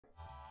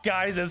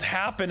guys is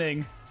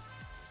happening?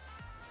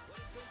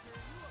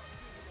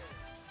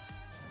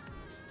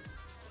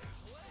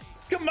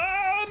 Come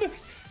on!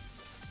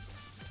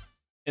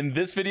 In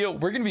this video,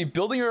 we're going to be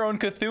building our own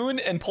Cthulhu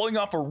and pulling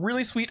off a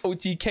really sweet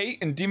OTK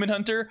and Demon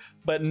Hunter,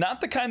 but not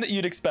the kind that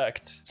you'd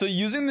expect. So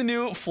using the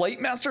new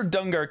Flightmaster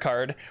Dungar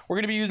card, we're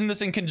going to be using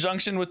this in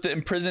conjunction with the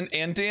Imprisoned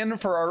Antaen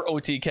for our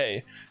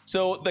OTK.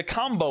 So the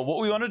combo, what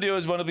we want to do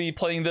is we want to be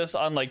playing this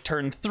on like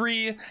turn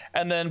 3,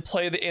 and then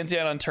play the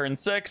Antaen on turn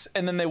 6,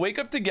 and then they wake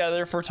up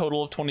together for a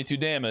total of 22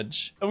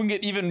 damage. And we can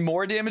get even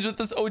more damage with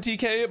this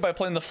OTK by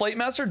playing the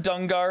Flightmaster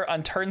Dungar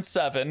on turn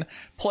 7,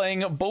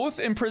 playing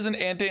both Imprisoned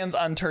Antaens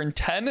on turn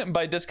 10,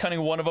 by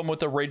discounting one of them with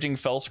the Raging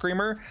Fell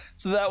Screamer,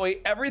 so that way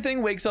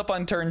everything wakes up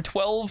on turn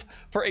 12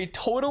 for a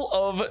total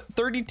of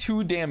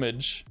 32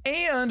 damage.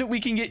 And we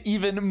can get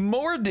even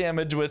more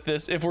damage with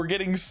this if we're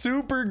getting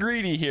super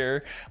greedy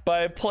here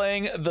by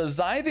playing the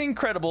Zai the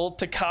Incredible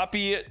to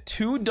copy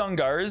 2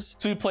 Dungars.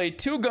 So we play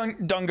 2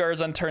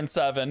 Dungars on turn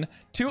 7,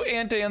 2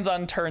 Antaens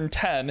on turn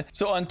 10.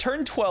 So on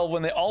turn 12,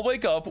 when they all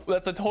wake up,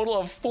 that's a total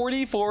of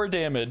 44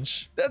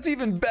 damage. That's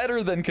even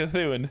better than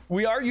Cthulhu.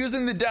 We are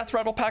using the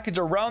Deathrattle package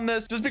around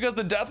this, just because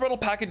the Deathrattle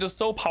package is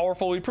so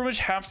powerful. We pretty much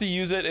have to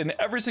use it in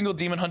every single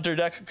Demon Hunter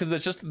deck because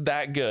it's just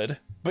that good.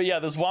 But yeah,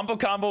 this Wampo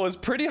combo was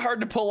pretty hard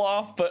to pull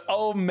off, but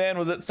oh man,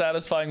 was it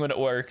satisfying when it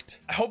worked.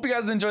 I hope you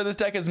guys enjoy this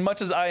deck as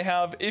much as I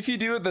have. If you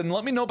do, then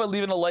let me know by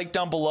leaving a like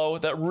down below.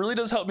 That really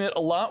does help me out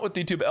a lot with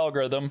the YouTube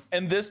algorithm.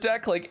 And this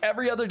deck, like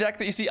every other deck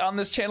that you see on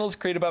this channel, is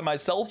created by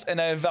myself, and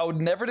I have vowed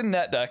never to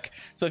net deck.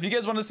 So if you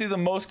guys want to see the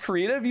most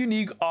creative,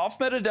 unique,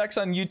 off-meta decks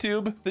on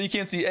YouTube that you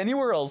can't see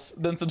anywhere else,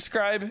 then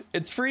subscribe.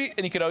 It's free,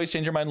 and you can always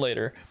change your mind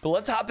later. But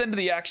let's hop into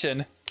the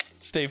action.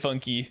 Stay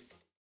funky.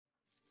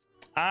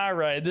 All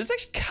right, this is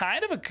actually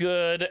kind of a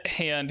good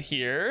hand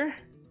here.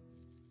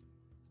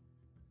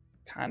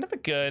 Kind of a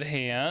good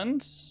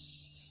hand.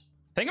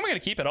 I think I'm gonna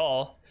keep it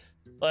all.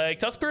 Like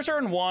Tusk Piercer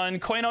in 1,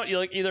 coin out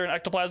like either an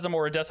Ectoplasm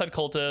or a Death's Head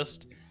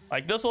Cultist.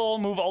 Like this will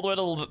move all the way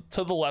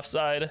to the left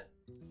side.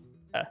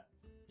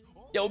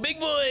 Yo, big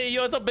boy.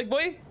 Yo, what's up, big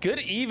boy? Good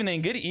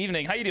evening. Good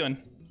evening. How you doing?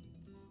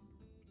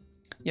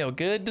 Yo,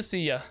 good to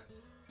see ya.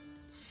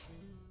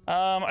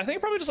 I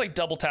think probably just like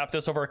double tap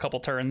this over a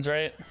couple turns,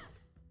 right?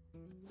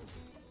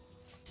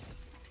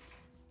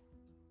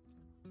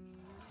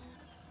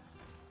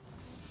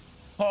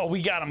 Oh,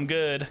 we got him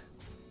good.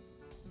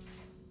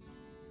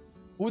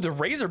 Ooh, the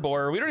Razor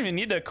Borer. We don't even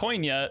need to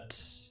coin yet.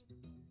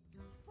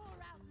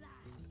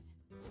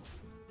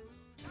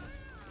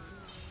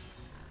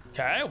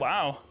 Okay,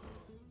 wow.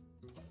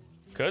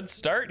 Good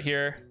start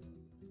here.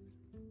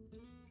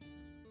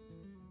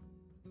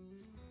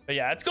 But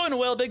yeah, it's going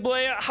well, big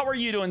boy. How are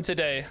you doing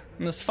today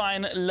on this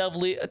fine,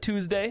 lovely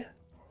Tuesday?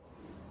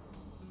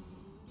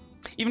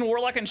 Even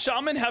Warlock and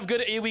Shaman have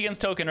good AoE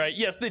against token, right?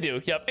 Yes, they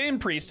do. Yep,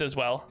 and Priest as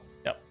well.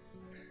 Yep.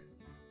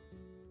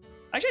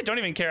 Actually, I don't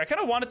even care. I kind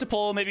of wanted to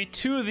pull maybe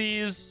 2 of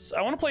these.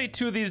 I want to play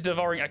 2 of these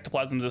Devouring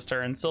Ectoplasms this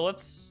turn. So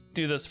let's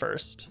do this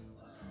first.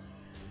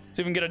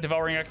 See if we can get a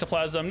Devouring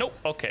Ectoplasm. Nope.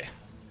 Okay.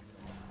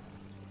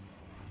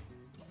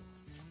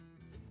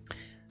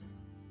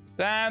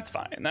 That's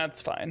fine. That's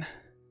fine.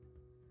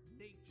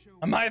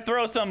 I might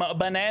throw some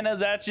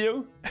bananas at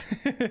you.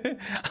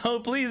 Oh,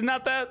 please,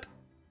 not that.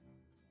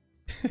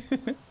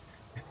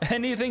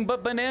 Anything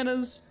but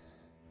bananas.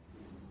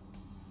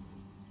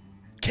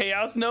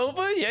 Chaos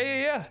Nova?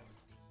 Yeah.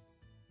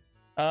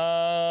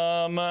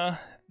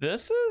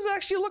 This is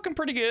actually looking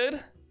pretty good.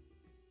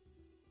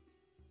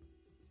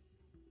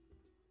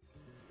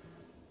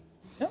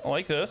 Yeah, I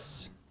like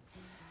this.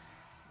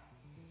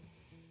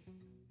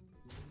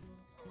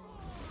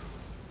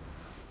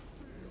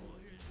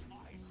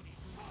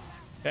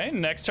 Okay,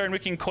 next turn we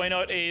can coin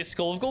out a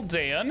Skull of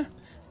Gul'dan.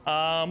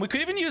 We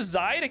could even use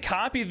Zai to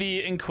copy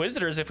the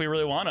Inquisitors if we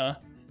really wanna.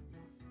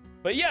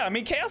 But yeah, I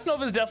mean, Chaos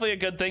Nova is definitely a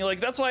good thing. Like,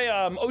 that's why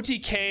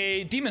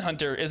OTK Demon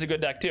Hunter is a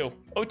good deck, too.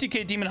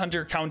 OTK Demon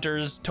Hunter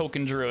counters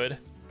Token Druid.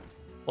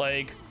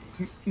 Like,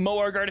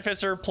 Moarg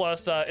Artificer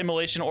plus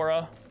Immolation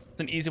Aura.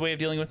 It's an easy way of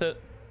dealing with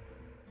it.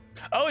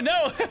 Oh,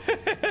 no!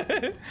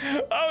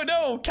 Oh,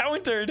 no!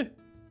 Countered!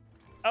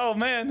 Oh,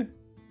 man.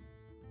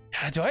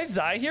 Do I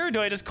Zai here, or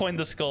do I just coin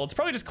the skull? It's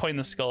probably just coin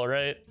the skull,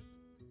 right?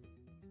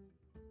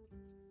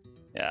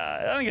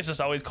 Yeah, I think it's just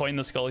always coin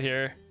the skull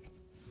here.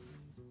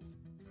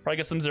 Probably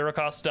get some zero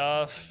cost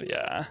stuff.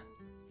 Yeah.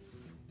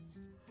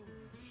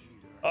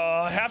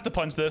 Oh, I have to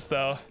punch this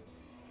though.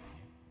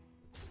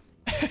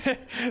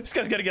 This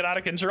guy's gonna get out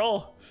of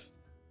control.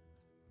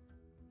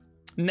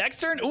 Next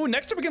turn, ooh,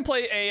 next turn we can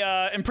play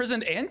a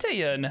Imprisoned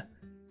Antaen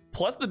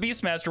plus the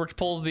Beastmaster, which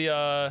pulls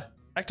the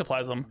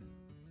Ectoplasm.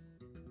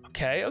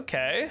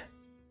 Okay.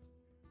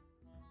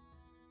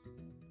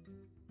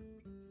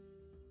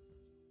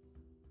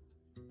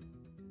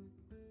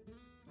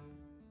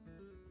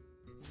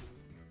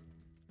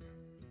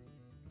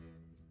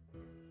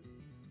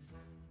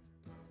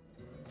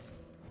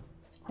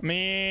 I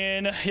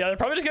mean, yeah, they're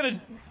probably just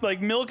gonna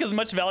like milk as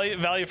much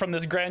value from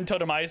this Grand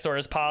Totem Eyesore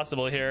as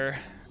possible here.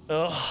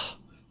 Ugh,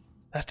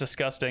 that's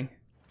disgusting.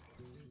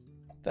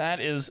 That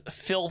is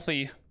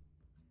filthy.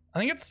 I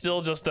think it's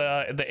still just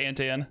the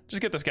Antaen.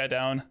 Just get this guy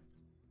down.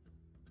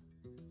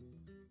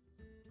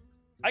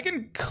 I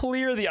can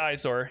clear the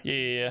eyesore.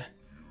 Yeah.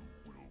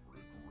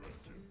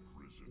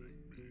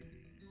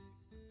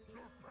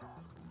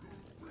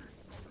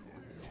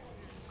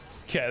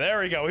 Okay, there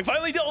we go. We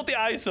finally dealt with the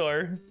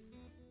eyesore.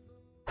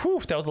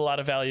 Whew, that was a lot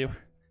of value.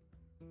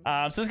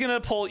 So this is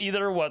gonna pull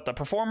either the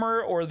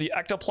performer or the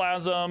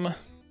ectoplasm.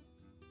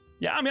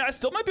 Yeah, I mean, I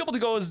still might be able to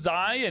go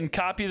Zai and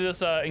copy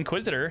this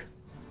Inquisitor.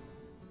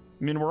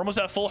 I mean, we're almost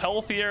at full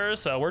health here,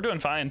 so we're doing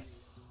fine.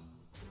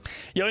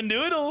 Yo,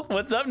 Noodle,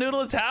 what's up,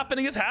 Noodle? It's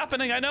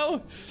happening, I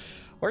know.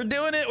 We're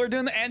doing it, we're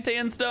doing the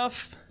Antaen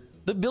stuff.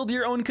 The build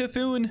your own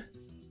Cthulhu.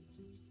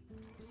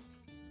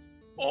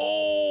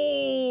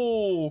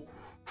 Oh!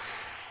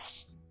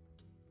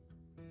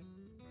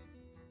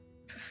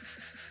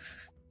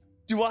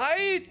 Do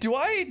I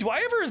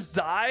ever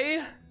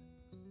Zai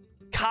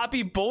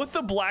copy both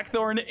the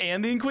Blackthorn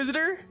and the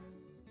Inquisitor?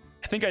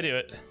 I think I do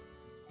it.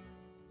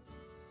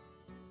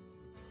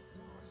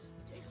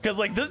 Because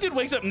like this dude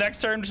wakes up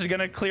next turn, which is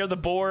gonna clear the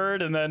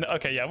board, and then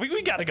okay, yeah,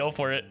 we gotta go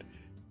for it.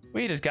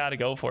 We just gotta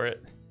go for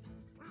it.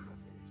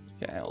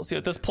 Okay, we'll see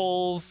what this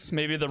pulls.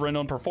 Maybe the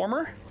Renowned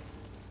Performer.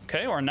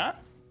 Okay, or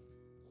not.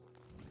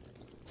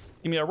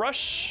 Give me a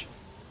rush.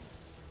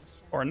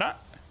 Or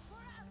not.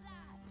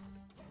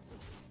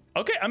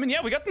 Okay, I mean,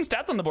 yeah, we got some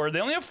stats on the board. They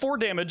only have 4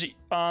 damage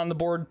on the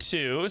board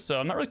too, so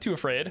I'm not really too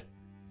afraid.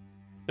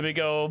 Then we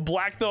go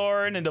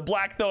Blackthorn into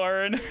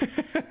Blackthorn.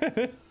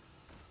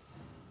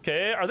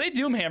 Okay, are they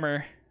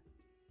Doomhammer?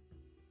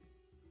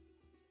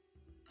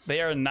 They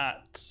are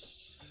not.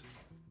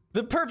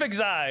 The perfect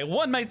Zai,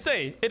 one might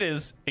say. It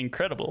is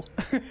incredible.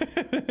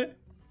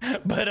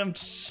 But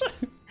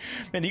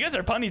man, you guys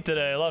are punny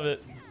today. I love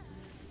it.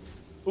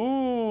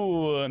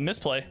 Ooh,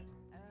 misplay.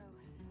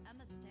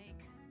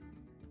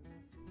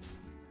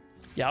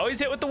 Yeah, always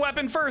hit with the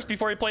weapon first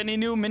before you play any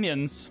new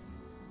minions.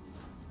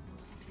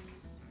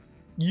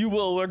 You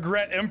will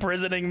regret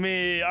imprisoning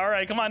me. All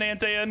right, come on,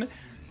 Antaen.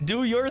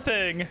 Do your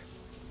thing.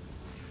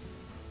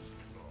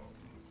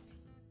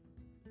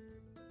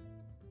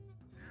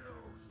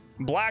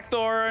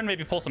 Blackthorn,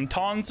 maybe pull some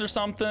taunts or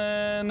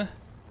something.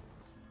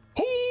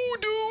 Oh,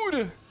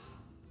 dude.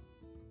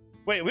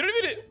 Wait, we don't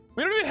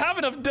even have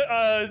enough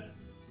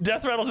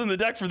death rattles in the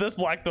deck for this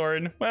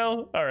Blackthorn.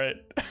 Well, all right.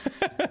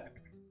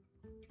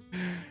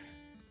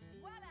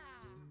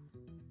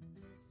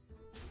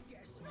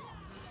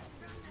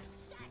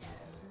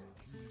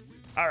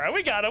 All right,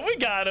 we got him.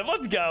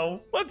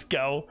 Let's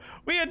go.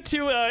 We had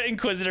 2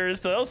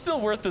 Inquisitors, so that was still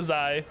worth the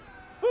Zai.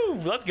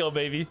 Woo, let's go,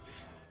 baby.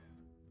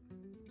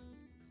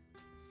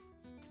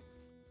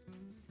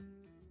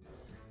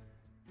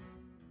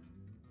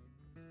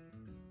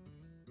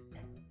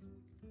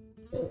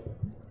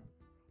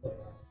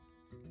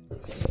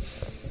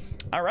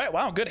 All right,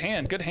 wow, good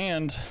hand. Got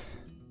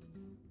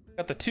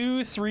the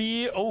 2,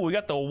 3. Oh, we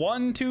got the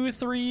 1, 2,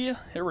 3.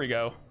 Here we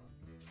go.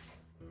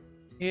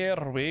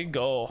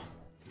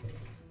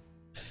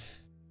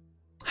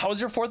 How was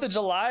your 4th of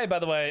July, by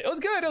the way? It was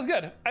good.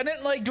 I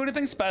didn't like do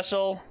anything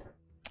special.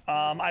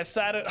 I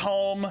sat at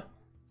home,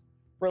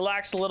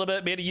 relaxed a little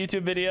bit, made a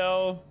YouTube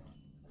video,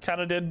 kind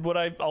of did what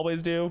I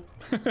always do.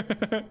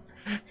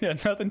 Yeah,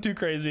 nothing too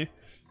crazy.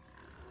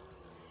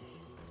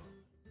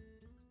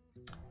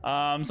 So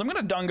I'm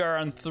gonna Dungar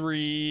on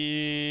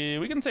 3.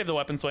 We can save the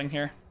weapon swing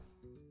here.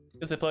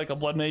 Guess they play like a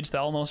Blood Mage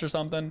Thalmos or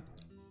something.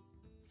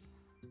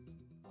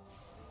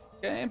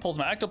 Okay, pulls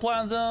my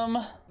ectoplasm.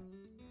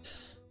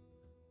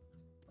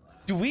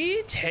 Do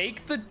we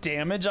take the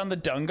damage on the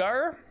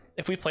Dungar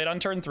if we played on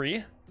turn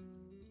 3?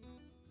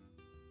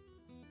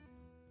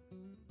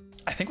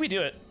 I think we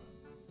do it.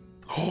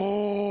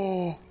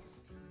 Oh,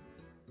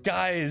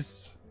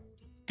 guys,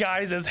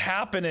 it's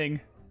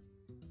happening.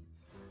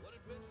 What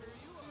adventure are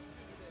you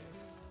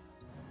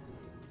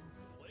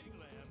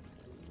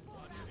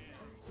on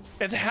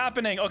today? It's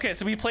happening. Okay,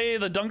 so we play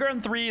the Dungar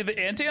on 3, the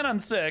Antaen on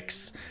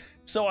 6.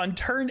 So on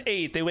turn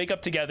 8, they wake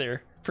up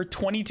together for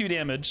 22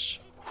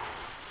 damage.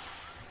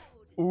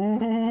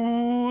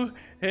 Ooh,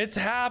 it's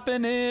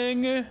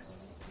happening.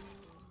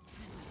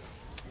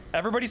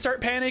 Everybody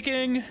start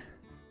panicking.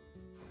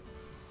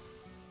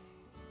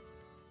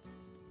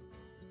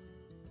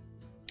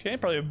 Okay,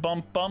 probably a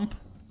bump.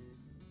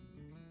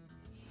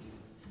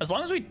 As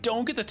long as we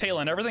don't get the tail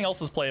end, everything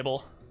else is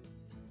playable.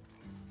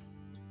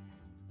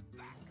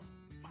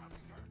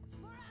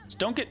 Just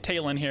don't get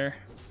tail in here.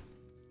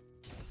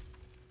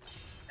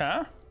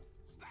 Huh?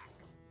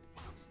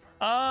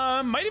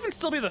 Might even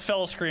still be the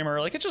Fell Screamer.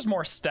 Like, it's just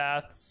more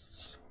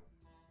stats.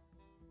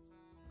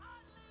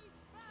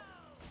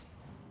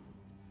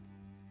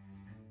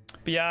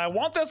 But yeah, I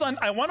want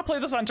to play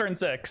this on turn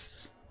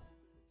 6.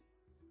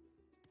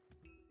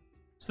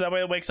 So that way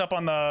it wakes up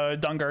on the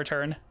Dungar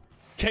turn.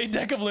 Okay,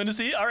 Deck of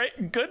Lunacy. All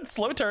right, good.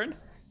 Slow turn.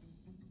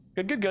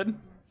 Good.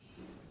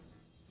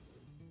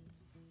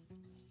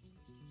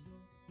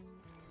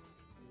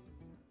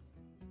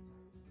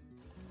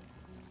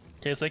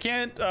 Okay, so I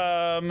can't,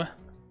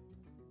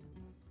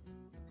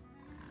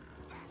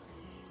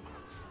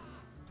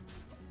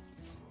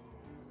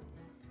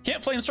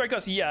 Can't flame strike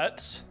us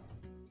yet.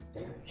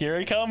 Here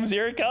he comes,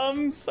 here he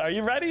comes. Are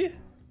you ready?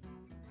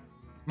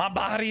 My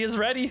body is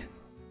ready.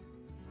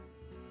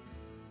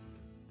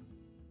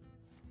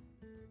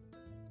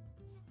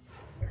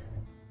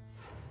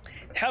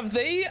 Have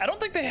they? I don't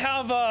think they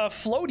have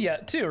flowed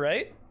yet too,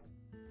 right?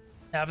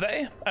 Have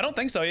they? I don't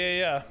think so.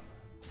 Yeah.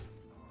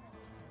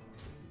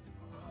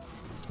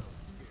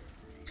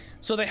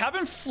 So they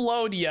haven't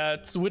flowed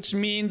yet, which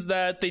means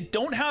that they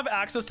don't have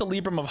access to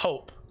Libram of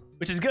Hope,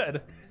 which is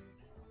good.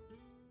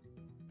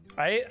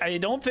 I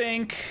don't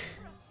think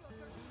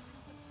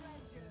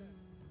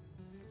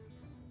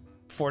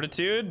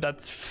Fortitude,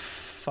 that's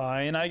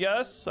fine, I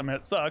guess. I mean,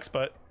 it sucks,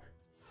 but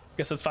I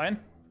guess it's fine.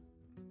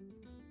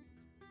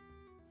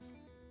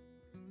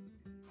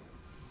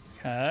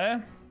 Okay.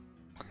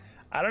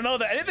 I don't know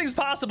that anything's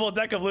possible with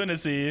Deck of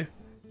Lunacy.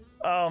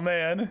 Oh,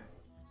 man.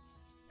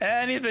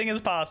 Anything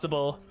is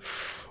possible.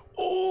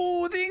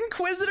 Oh, the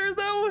Inquisitor,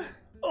 though.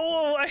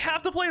 Oh, I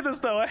have to play this,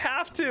 though. I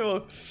have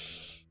to.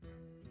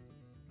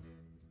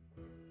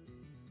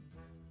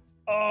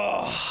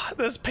 Oh,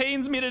 this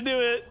pains me to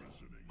do it,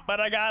 but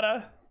I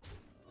gotta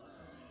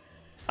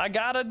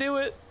do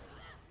it.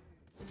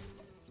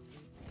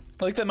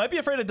 Like, they might be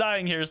afraid of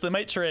dying here, so they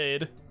might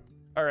trade.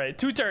 All right,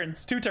 2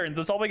 turns, 2 turns.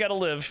 That's all we gotta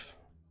live.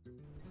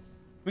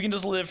 We can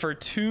just live for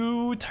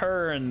 2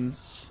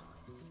 turns.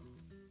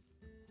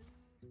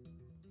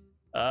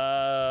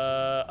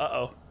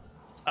 Uh-oh.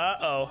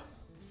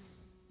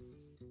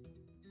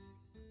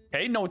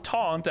 Okay, no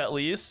taunt at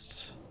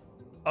least.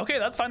 Okay,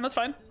 that's fine, that's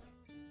fine.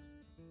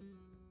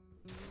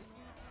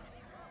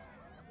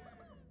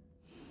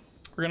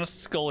 We're gonna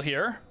skull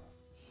here.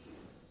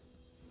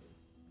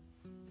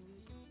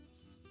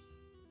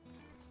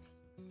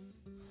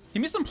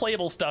 Give me some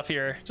playable stuff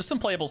here. Just some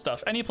playable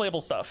stuff. Any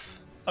playable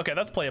stuff. Okay,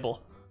 that's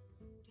playable.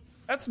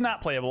 That's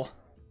not playable.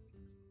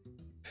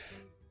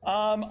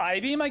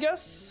 I-beam, I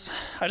guess?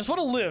 I just want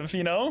to live,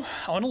 you know?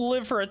 I want to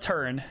live for a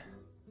turn.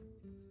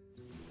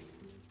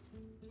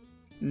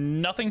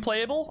 Nothing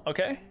playable?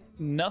 Okay.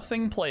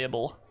 Nothing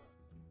playable.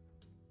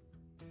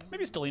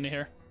 Maybe Stelina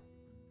here.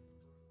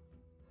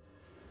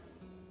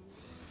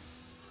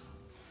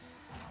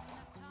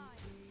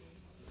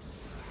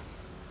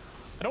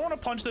 I don't want to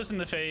punch this in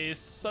the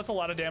face. That's a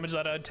lot of damage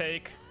that I'd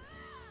take.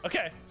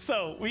 Okay,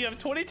 so we have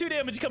 22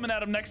 damage coming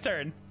at him next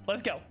turn.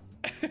 Let's go.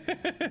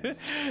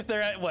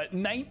 They're at what,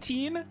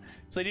 19?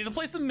 So they need to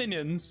play some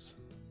minions.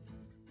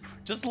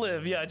 Just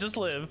live, yeah, just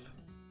live.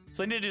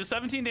 So they need to do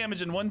 17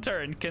 damage in 1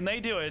 turn. Can they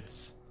do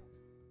it?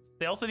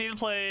 They also need to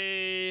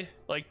play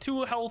like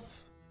 2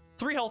 health,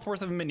 3 health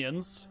worth of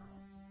minions.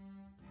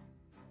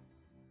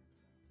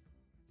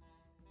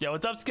 Yo,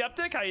 what's up,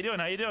 Skeptic? How you doing?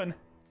 How you doing?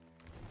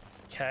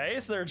 Okay,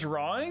 so they're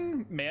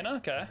drawing mana.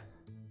 Okay.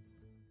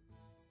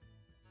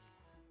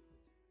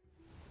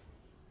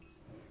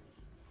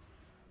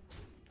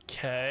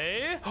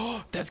 Okay.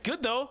 Oh, that's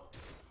good though.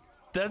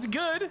 That's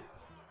good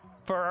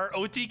for our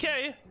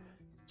OTK.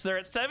 So they're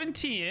at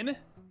 17.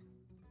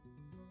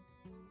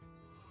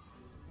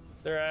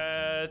 They're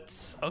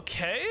at,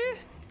 okay.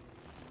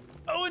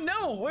 Oh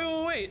no,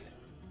 wait.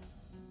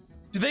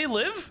 Do they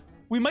live?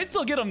 We might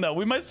still get them though.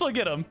 We might still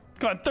get them.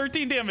 Come on,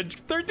 13 damage.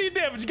 13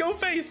 damage, go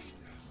face.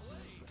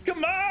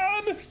 Come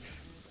on.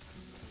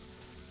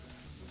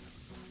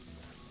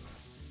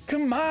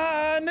 Come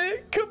on,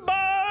 come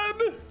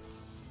on.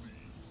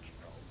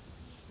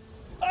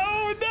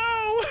 Oh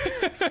no!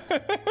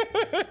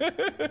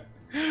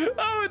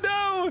 Oh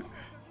no!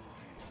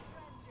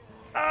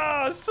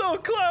 Ah, so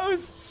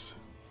close!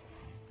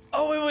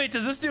 Oh wait,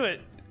 does this do it?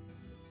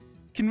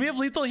 Can we have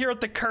lethal here with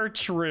the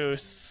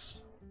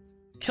Cartreuse?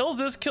 Kills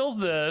this, kills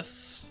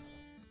this.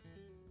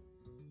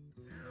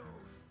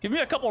 Give me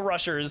a couple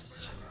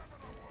rushers.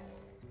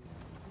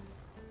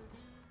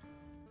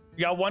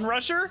 You got 1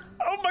 rusher?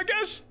 Oh my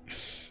gosh!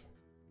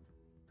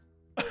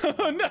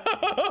 Oh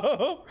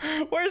no!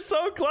 We're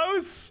so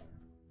close!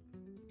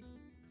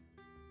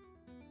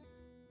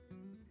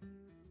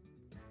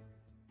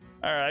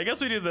 Alright, I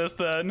guess we do this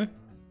then.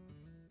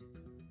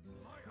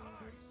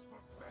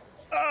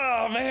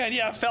 Oh man,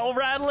 yeah, Fell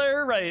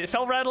Rattler, right.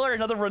 Fell Rattler,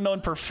 another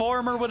renowned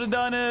performer would have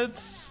done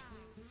it.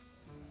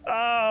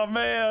 Oh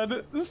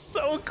man,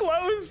 so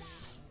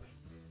close!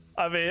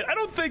 I mean, I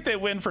don't think they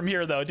win from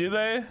here though, do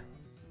they?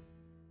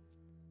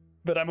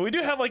 But I mean, we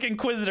do have like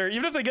Inquisitor,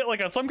 even if they get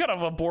like some kind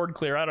of a board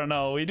clear, I don't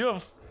know. We do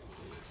have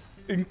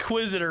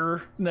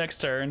Inquisitor next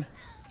turn.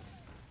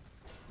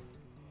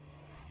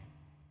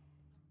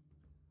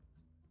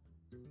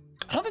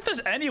 I don't think there's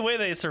any way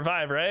they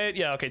survive, right?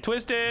 Yeah, okay,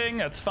 twisting,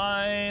 that's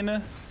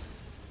fine.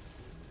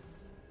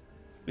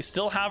 We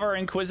still have our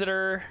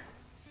Inquisitor.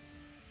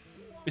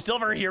 We still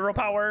have our hero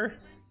power.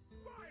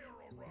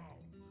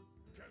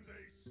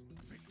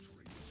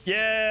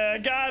 Yeah,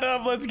 got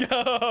him, let's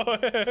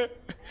go.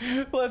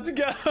 Let's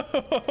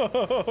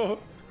go.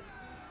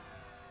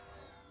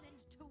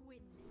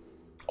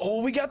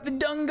 Oh, we got the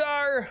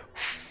Dungar.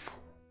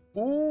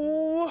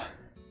 Ooh.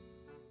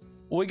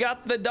 We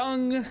got the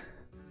dung.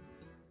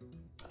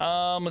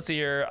 Let's see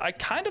here. I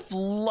kind of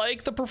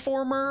like the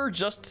Performer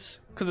just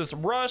because it's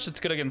rush. It's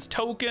good against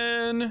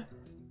token.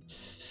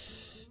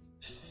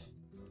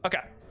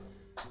 Okay.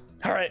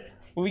 All right.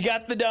 We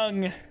got the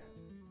dung.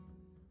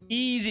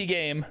 Easy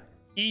game.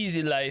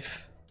 Easy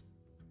life.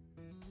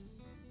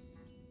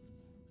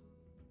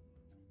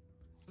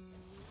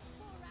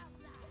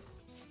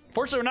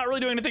 Fortunately, we're not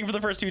really doing anything for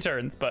the first 2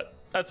 turns, but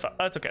that's fine.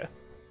 That's okay.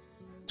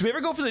 Do we ever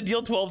go for the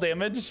deal 12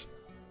 damage?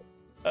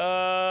 We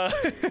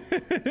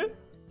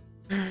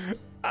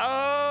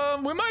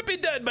might be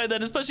dead by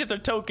then, especially if they're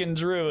token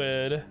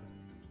druid.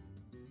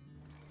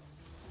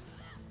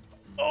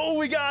 Oh,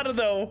 we gotta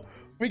though.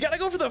 We gotta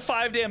go for the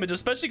 5 damage,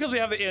 especially because we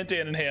have the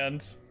Antaen in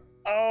hand.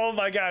 Oh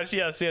my gosh,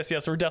 yes.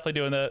 We're definitely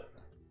doing that.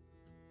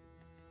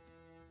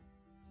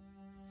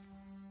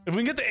 If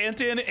we can get the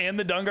Antaen and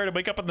the Dungar to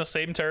wake up on the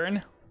same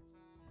turn.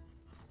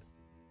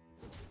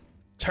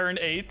 Turn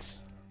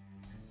 8.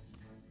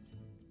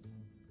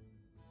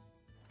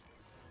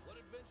 What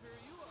adventure are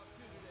you up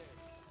to today?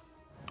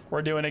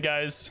 We're doing it,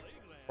 guys.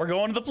 We're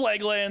going to the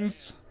Plague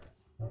Lands.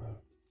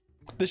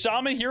 The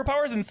Shaman hero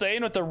power is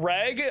insane with the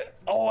reg.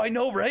 Oh, I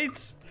know,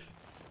 right?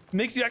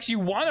 Makes you actually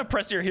want to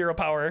press your hero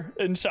power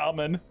in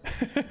Shaman.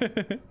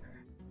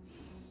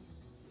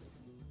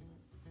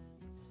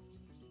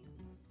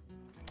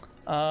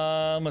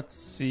 Let's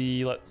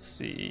see.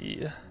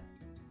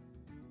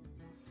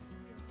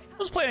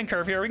 We'll just play on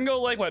curve here. We can go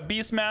like what,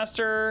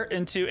 Beastmaster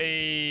into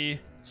a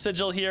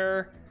Sigil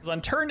here. Because on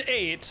turn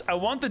 8, I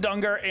want the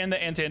Dungar and the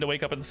Antaen to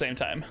wake up at the same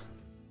time.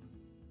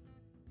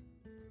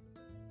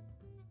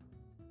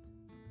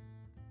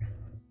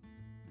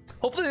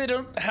 Hopefully they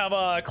don't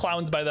have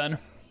clowns by then.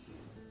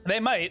 They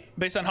might,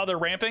 based on how they're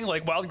ramping,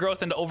 like wild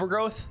growth into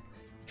overgrowth.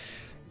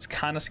 It's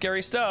kind of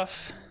scary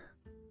stuff.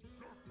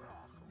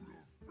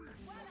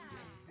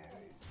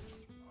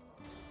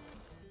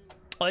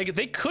 Like,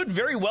 they could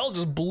very well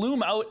just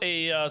bloom out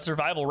a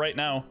survival right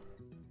now.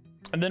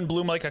 And then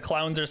bloom like a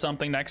clowns or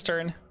something next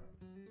turn.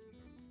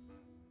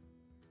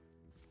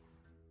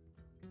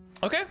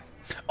 Okay.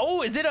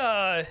 Oh, is it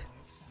I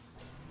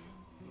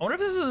wonder if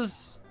this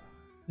is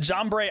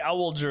Jambray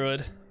Owl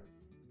Druid.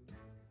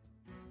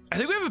 I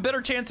think we have a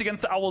better chance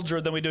against the Owl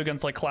Druid than we do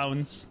against like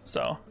clowns.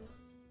 So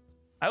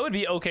I would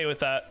be okay with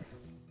that.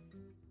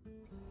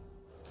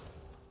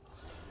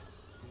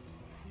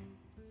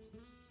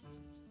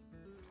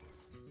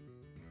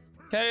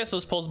 Okay, so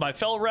this pulls my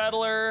Fell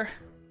Rattler.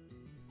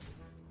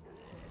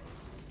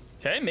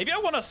 Okay, maybe I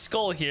want a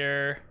Skull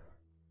here.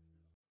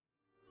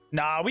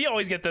 Nah, we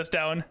always get this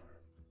down.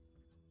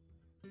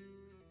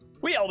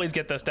 We always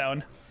get this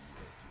down.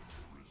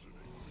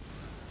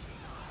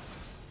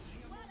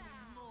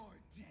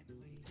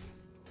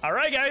 All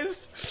right,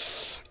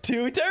 guys.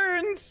 2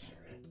 turns.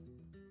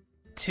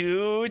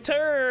 2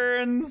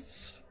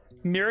 turns.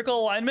 Miracle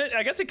alignment?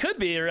 I guess it could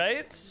be,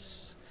 right?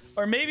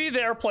 Or maybe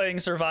they're playing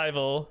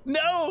survival.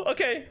 No!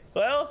 Okay,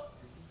 well,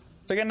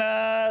 they're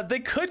gonna... They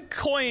could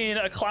coin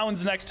a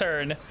clown's next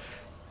turn.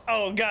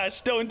 Oh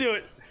gosh, don't do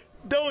it.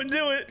 Don't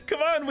do it.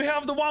 Come on, we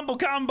have the Wombo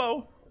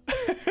combo.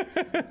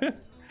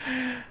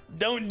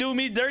 Don't do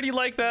me dirty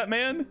like that,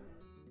 man.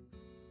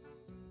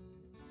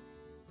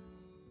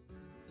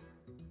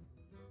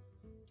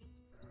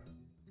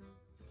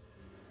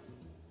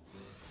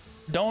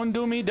 Don't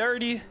do me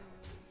dirty.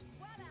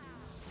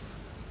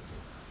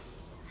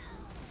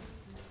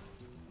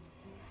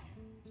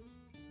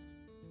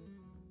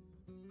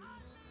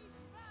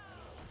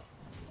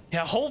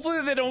 Yeah,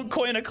 hopefully they don't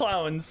coin a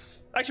clowns.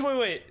 Actually,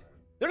 wait.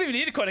 They don't even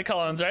need to coin a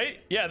clowns, right?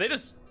 Yeah, they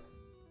just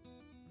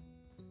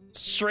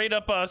straight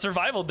up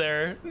survivaled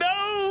there. No!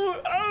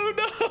 Oh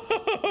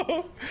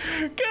no!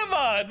 Come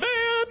on,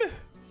 man!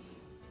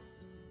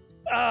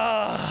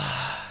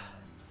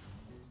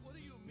 What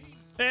do you mean?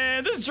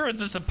 Man, this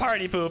druid's just a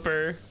party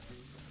pooper.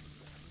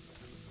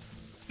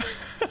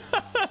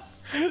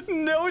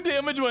 No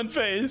damage one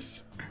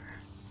face.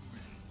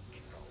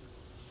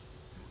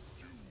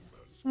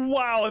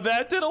 Wow,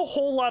 that did a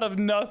whole lot of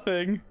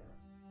nothing.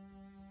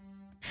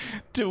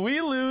 Do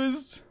we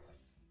lose?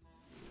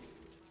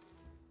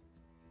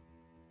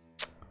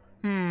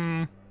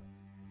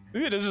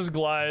 Maybe it is just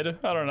glide.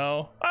 I don't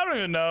know. I don't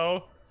even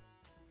know.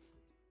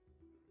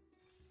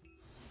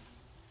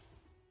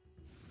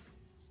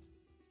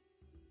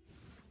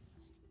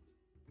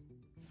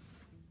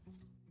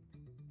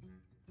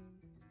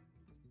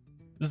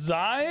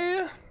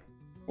 Zai?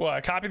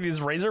 What, copy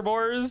these razor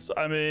bores?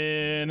 I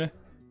mean...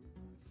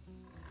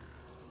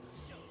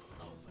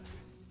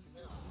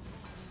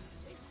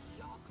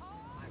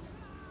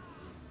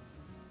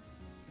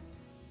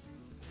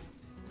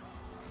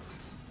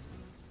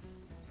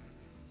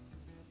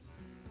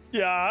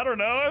 Yeah, I don't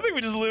know. I think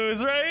we just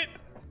lose, right?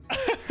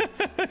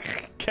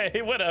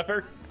 Okay,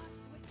 whatever.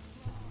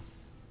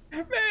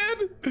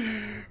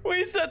 Man,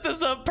 we set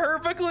this up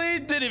perfectly.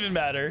 Didn't even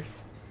matter.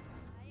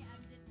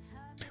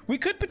 We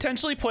could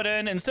potentially put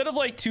in, instead of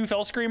like 2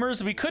 Fell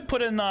Screamers, we could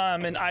put in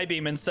an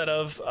I-Beam instead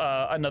of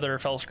another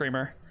Fell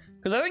Screamer.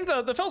 Because I think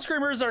the Fell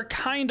Screamers are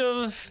kind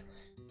of...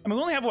 I mean,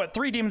 we only have, what,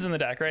 3 demons in the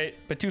deck, right?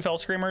 But 2 Fell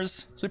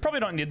Screamers, so we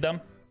probably don't need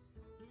them.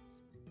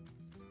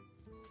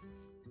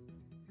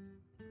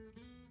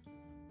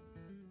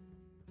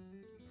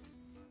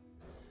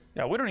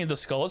 Yeah, we don't need the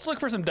skull. Let's look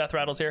for some death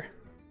rattles here.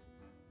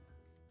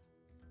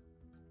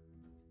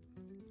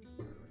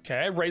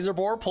 Okay, Razor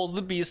Boar pulls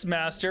the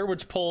Beastmaster,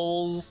 which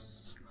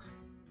pulls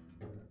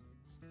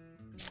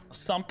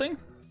something.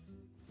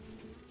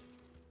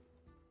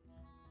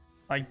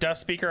 Like Death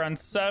Speaker on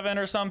 7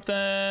 or something.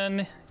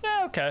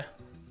 Yeah, okay.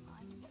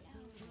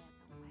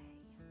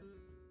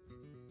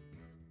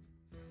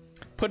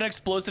 Put an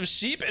explosive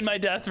sheep in my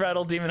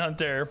Deathrattle Demon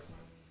Hunter.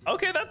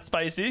 Okay, that's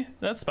spicy.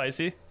 That's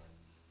spicy.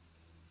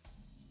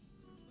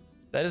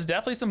 That is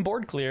definitely some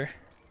board clear.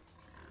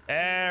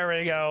 There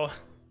we go.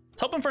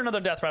 Let's hoping for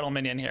another Deathrattle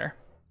minion here.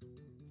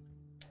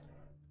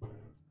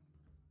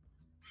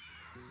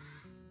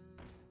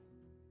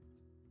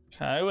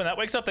 Okay, when that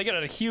wakes up, they get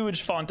a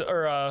huge font,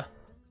 or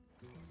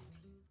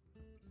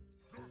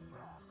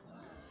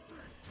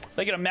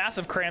they get a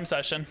massive cram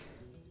session.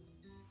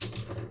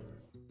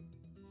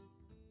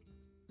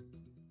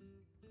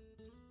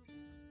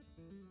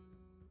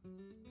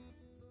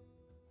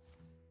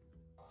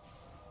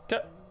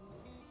 Okay.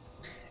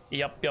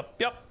 Yep.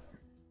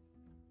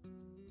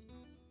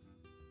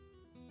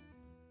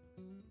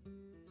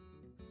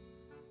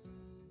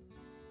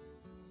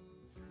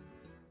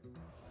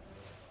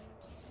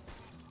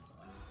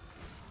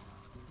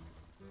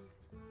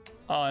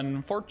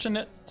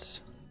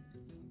 Unfortunate.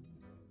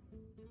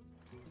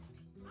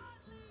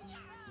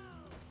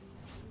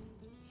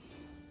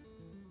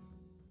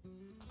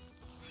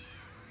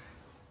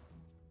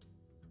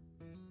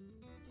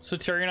 So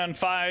Tyrion on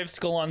 5,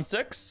 Skull on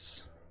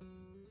 6.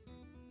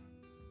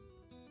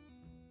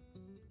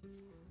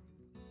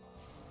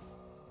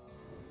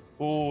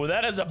 Ooh,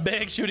 that is a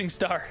big shooting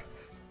star.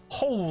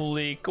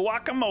 Holy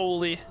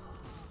guacamole.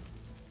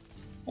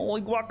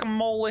 Holy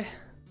guacamole.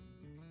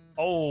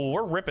 Oh,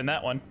 we're ripping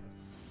that one.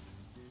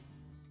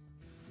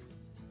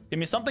 Give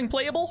me something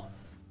playable.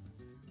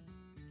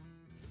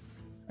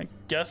 I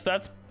guess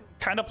that's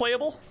kind of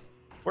playable.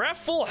 We're at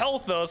full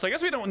health though, so I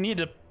guess we don't need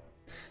to.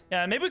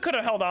 Yeah, maybe we could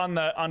have held on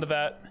onto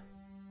that.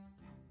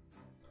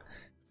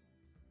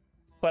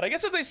 But I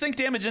guess if they sink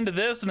damage into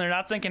this and they're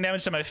not sinking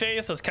damage to my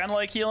face, that's kind of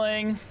like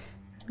healing.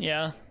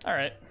 Yeah, all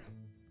right.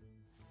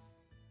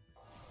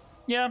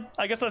 Yeah,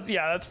 I guess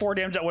that's 4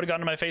 damage that would have gone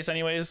to my face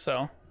anyways,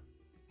 so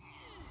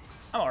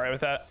I'm all right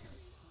with that.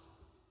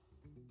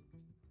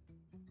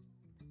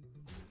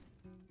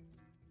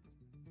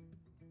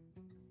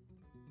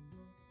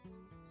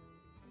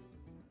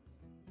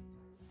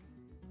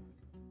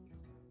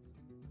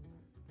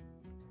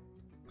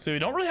 So we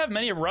don't really have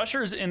many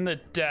rushers in the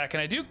deck,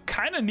 and I do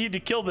kind of need to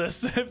kill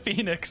this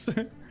Phoenix.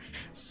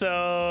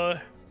 So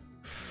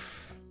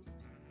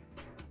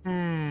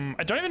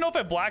I don't even know if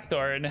I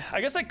Blackthorn.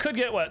 I guess I could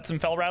get what, some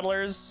Fell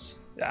Rattlers.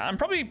 Yeah, I'm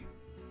probably.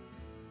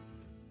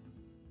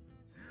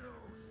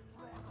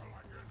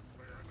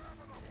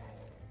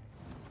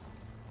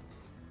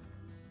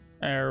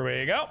 There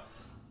we go.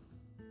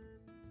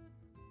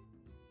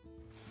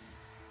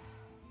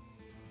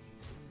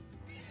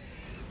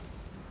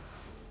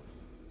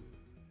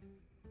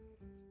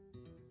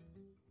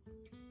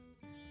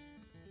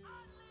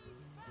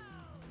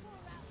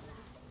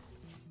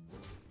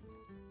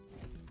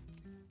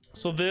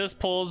 So this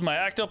pulls my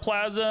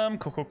Ectoplasm.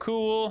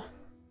 Cool.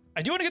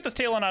 I do want to get this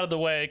Talon out of the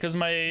way because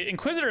my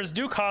Inquisitors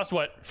do cost,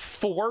 what,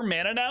 4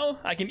 mana now?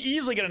 I can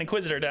easily get an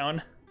Inquisitor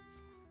down.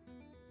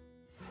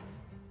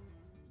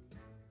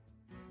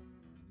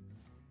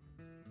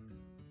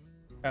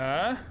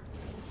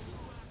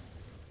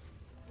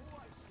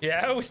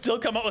 Yeah, we still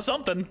come up with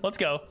something. Let's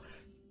go.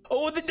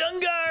 Oh, the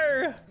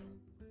Dungar!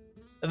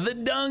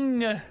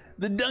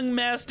 The Dung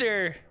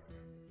Master.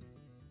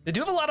 They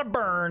do have a lot of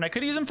burn. I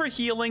could use them for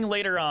healing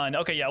later on.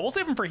 Okay, yeah, we'll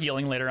save them for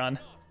healing later on.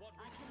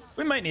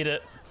 We might need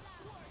it.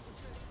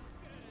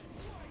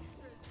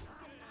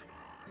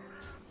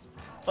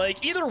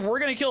 Like, either we're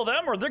gonna kill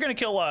them or they're gonna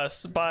kill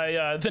us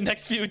by the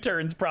next few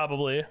turns,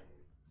 probably.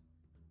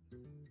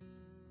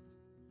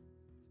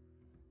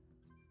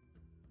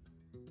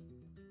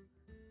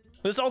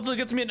 This also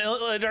gets me an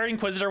Dark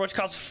Inquisitor, which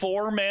costs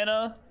 4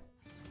 mana.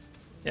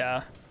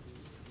 Yeah.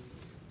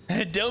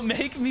 Don't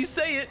make me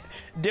say it.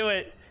 Do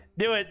it.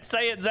 Do it.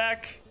 Say it,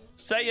 Zach.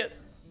 Say it.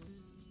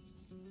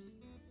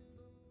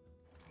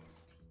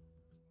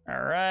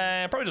 All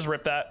right. Probably just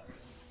rip that.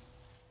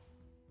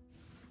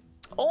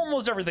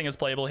 Almost everything is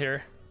playable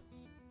here.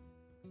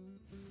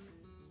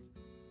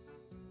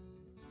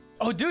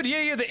 Oh, dude.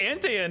 Yeah, the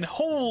Antaen.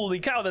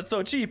 Holy cow, that's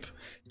so cheap.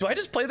 Do I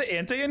just play the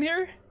Antaen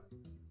here?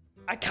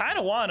 I kind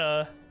of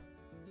wanna.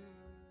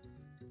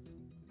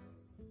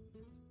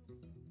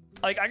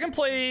 Like, I can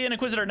play an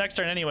Inquisitor next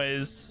turn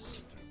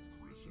anyways.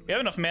 We have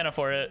enough mana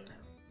for it.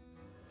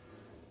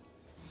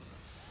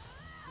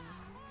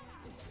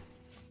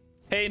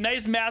 Hey,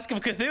 nice Mask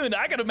of Cthulhu.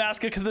 I got a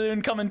Mask of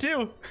Cthulhu coming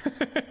too.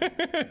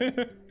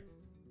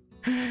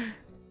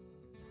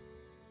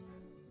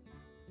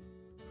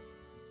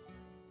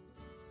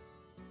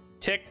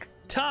 Tick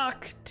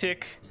tock,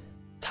 tick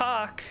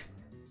tock.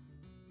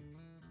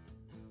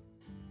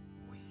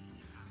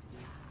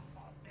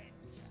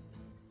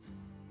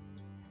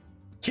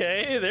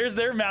 Okay, there's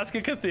their Mask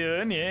of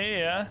Cthulhu.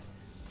 Yeah.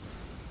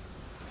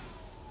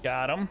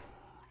 Got him.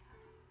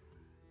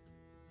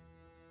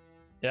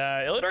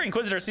 Yeah, Illidor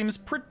Inquisitor seems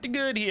pretty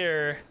good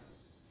here.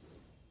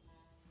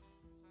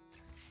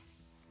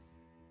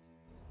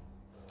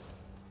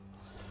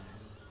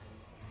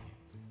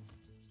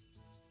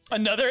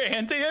 Another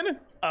Antaen?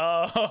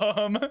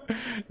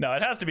 No,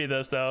 it has to be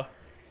this though.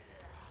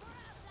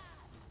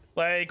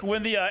 Like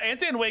when the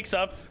Antaen wakes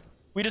up,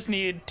 we just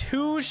need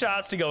 2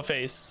 shots to go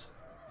face.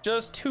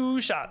 Just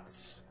 2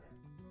 shots.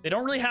 They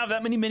don't really have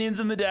that many minions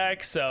in the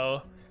deck,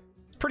 so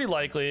it's pretty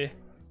likely.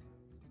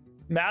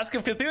 Mask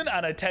of Cthulhu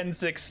on a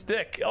 10-6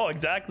 stick. Oh,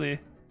 exactly.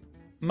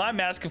 My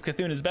Mask of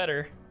Cthulhu is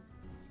better.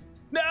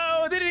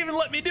 No, they didn't even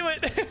let me do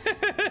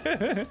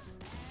it.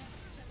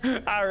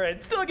 All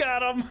right, still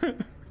got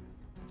him.